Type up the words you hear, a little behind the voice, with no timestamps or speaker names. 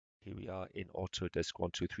Here we are in Autodesk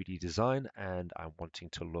 123D Design, and I'm wanting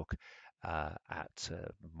to look at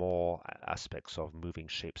more aspects of moving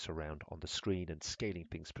shapes around on the screen and scaling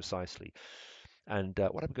things precisely. And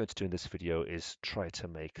what I'm going to do in this video is try to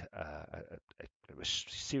make a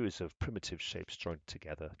series of primitive shapes joined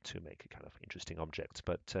together to make a kind of interesting object,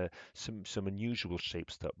 but some unusual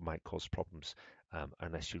shapes that might cause problems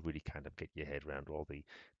unless you really kind of get your head around all the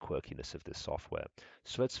quirkiness of this software.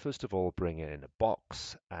 So let's first of all bring in a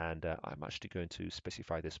box, and I'm actually going to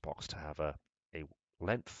specify this box to have a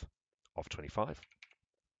length of 25.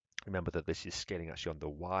 Remember that this is scaling actually on the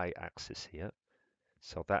y-axis here.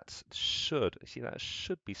 So that should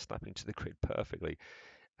be snapping to the grid perfectly,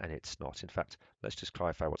 and it's not. In fact, let's just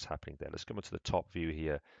clarify what's happening there. Let's come into the top view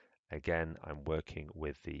here. Again, I'm working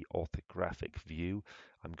with the orthographic view.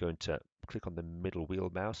 I'm going to click on the middle wheel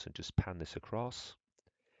mouse and just pan this across.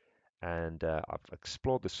 And I've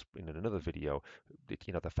explored this in another video,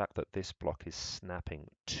 the fact that this block is snapping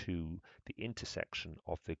to the intersection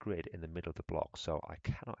of the grid in the middle of the block. So I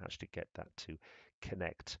cannot actually get that to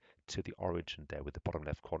connect to the origin there with the bottom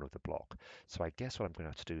left corner of the block. So I guess what I'm going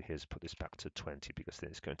to have to do here is put this back to 20 because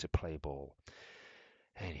then it's going to play ball.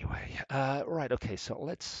 Anyway, right, okay, so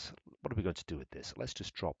what are we going to do with this? Let's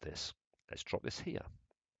just drop this. Let's drop this here.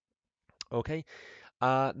 Okay,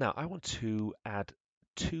 now I want to add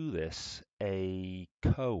to this a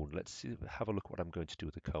cone. Have a look what I'm going to do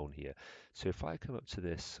with the cone here. So if I come up to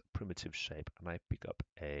this primitive shape and I pick up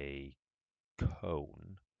a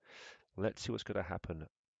cone, let's see what's going to happen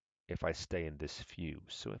if I stay in this view.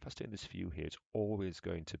 So if I stay in this view here, it's always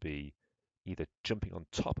going to be either jumping on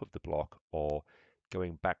top of the block or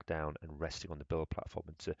going back down and resting on the build platform.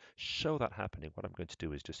 And to show that happening, what I'm going to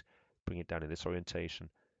do is just bring it down in this orientation,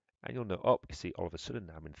 and you'll know, oh, you see, all of a sudden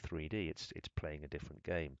now I'm in 3D. It's playing a different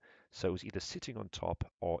game. So it was either sitting on top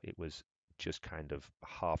or it was just kind of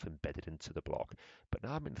half embedded into the block. But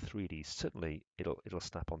now I'm in 3D. Suddenly it'll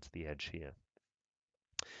snap onto the edge here.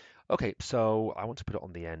 Okay, so I want to put it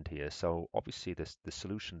on the end here. So obviously the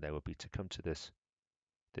solution there would be to come to this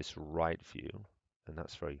right view, and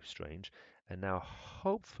that's very strange. And now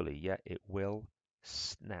hopefully, yeah, it will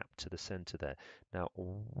snap to the center there. Now,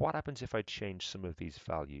 what happens if I change some of these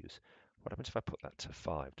values? What happens if I put that to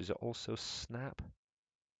 5? Does it also snap?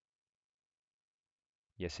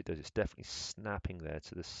 Yes, it does. It's definitely snapping there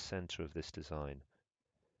to the center of this design.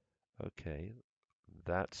 Okay,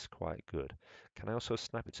 that's quite good. Can I also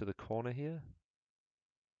snap it to the corner here?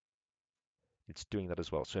 It's doing that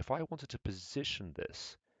as well. So if I wanted to position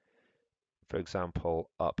this, for example,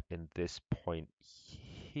 up in this point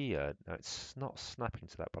here, now it's not snapping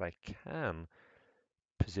to that, but I can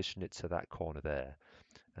position it to that corner there.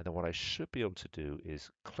 And then what I should be able to do is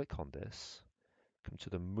click on this, come to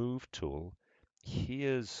the move tool.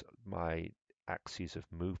 Here's my axes of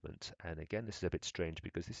movement. And again, this is a bit strange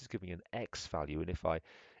because this is giving an X value. And if I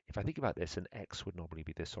think about this, an X would normally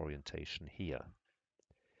be this orientation here.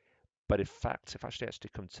 But in fact, if I actually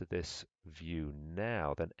come to this view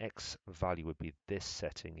now, then X value would be this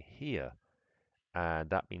setting here. And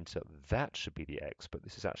that means that that should be the X, but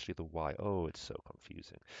this is actually the Y. Oh, it's so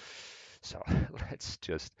confusing. So let's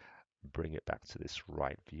just bring it back to this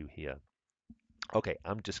right view here. Okay,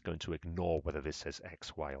 I'm just going to ignore whether this says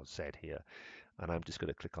X, Y, or Z here. And I'm just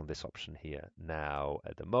going to click on this option here. Now,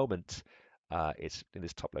 at the moment, it's in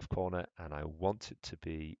this top left corner, and I want it to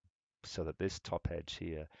be so that this top edge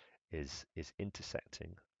here is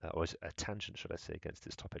intersecting, or is a tangent, should I say, against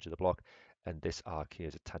this top edge of the block, and this arc here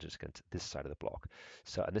is a tangent against this side of the block.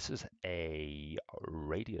 So, and this is a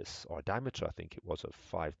radius or a diameter, I think it was, of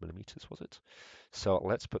 5 millimeters, was it? So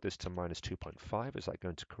let's put this to minus 2.5. Is that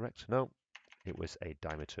going to correct? No, it was a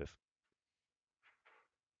diameter of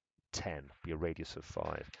 10, be a radius of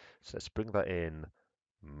 5. So let's bring that in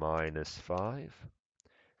minus 5,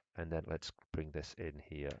 and then let's bring this in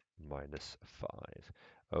here minus 5.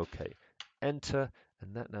 Okay, enter,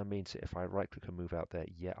 and that now means that if I right click and move out there,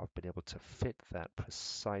 yeah, I've been able to fit that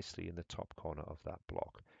precisely in the top corner of that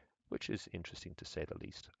block, which is interesting to say the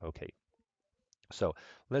least. Okay, so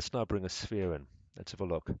let's now bring a sphere in. Let's have a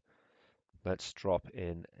look. Let's drop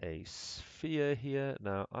in a sphere here.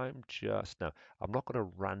 Now I'm not going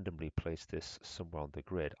to randomly place this somewhere on the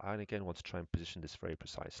grid. I again want to try and position this very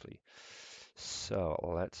precisely. So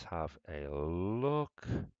let's have a look.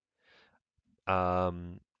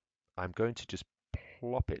 I'm going to just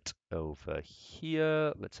plop it over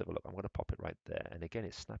here. Let's have a look. I'm going to pop it right there. And again,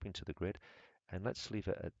 it's snapping to the grid. And let's leave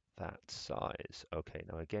it at that size. Okay,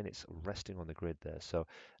 now again, it's resting on the grid there. So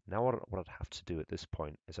now what I'd have to do at this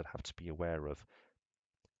point is I'd have to be aware of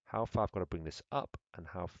how far I've got to bring this up and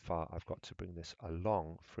how far I've got to bring this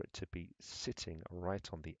along for it to be sitting right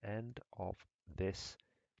on the end of this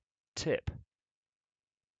tip.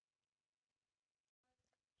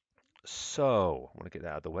 So, I want to get that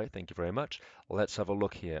out of the way. Thank you very much. Let's have a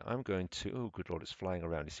look here. I'm going to, oh, good Lord, it's flying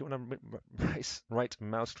around. You see when I'm right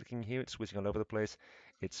mouse clicking here, it's whizzing all over the place.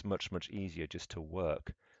 It's much, much easier just to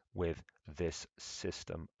work with this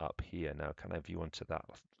system up here. Now, can I view onto that?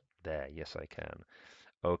 There, yes, I can.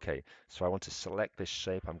 Okay, so I want to select this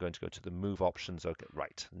shape. I'm going to go to the move options. Okay,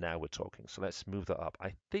 right, now we're talking. So let's move that up.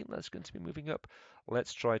 I think that's going to be moving up.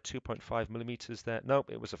 Let's try 2.5 millimeters there.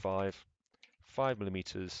 Nope, it was a 5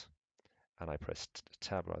 millimeters, and I pressed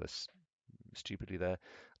tab rather stupidly there.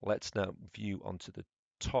 Let's now view onto the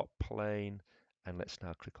top plane, and let's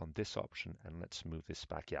now click on this option, and let's move this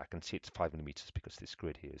back. Yeah, I can see it's 5 millimeters because this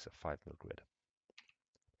grid here is a 5 mil grid.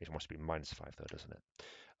 It must be -5 though, doesn't it?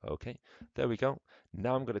 Okay, there we go.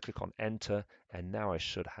 Now I'm going to click on enter, and now I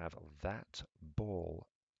should have that ball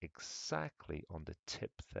exactly on the tip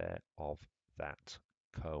there of that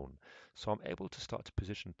cone. So I'm able to start to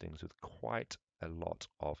position things with quite a lot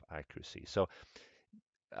of accuracy. So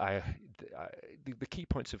I, I the key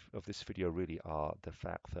points of this video really are the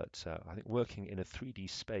fact that I think working in a 3D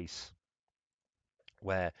space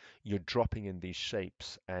where you're dropping in these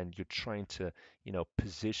shapes and you're trying to,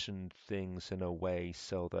 position things in a way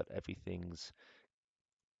so that everything's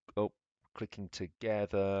oh, clicking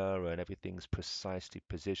together and everything's precisely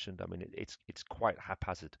positioned. I mean, it's quite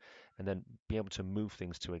haphazard, and then be able to move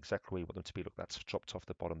things to exactly where you want them to be. Look, that's dropped off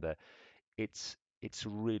the bottom there. It's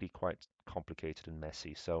really quite complicated and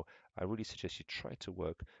messy. So I really suggest you try to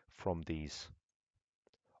work from these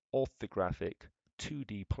orthographic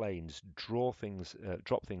 2D planes, draw things,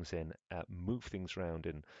 drop things in, move things around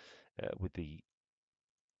in with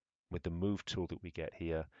the move tool that we get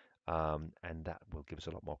here, and that will give us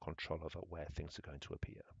a lot more control over where things are going to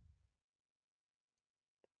appear.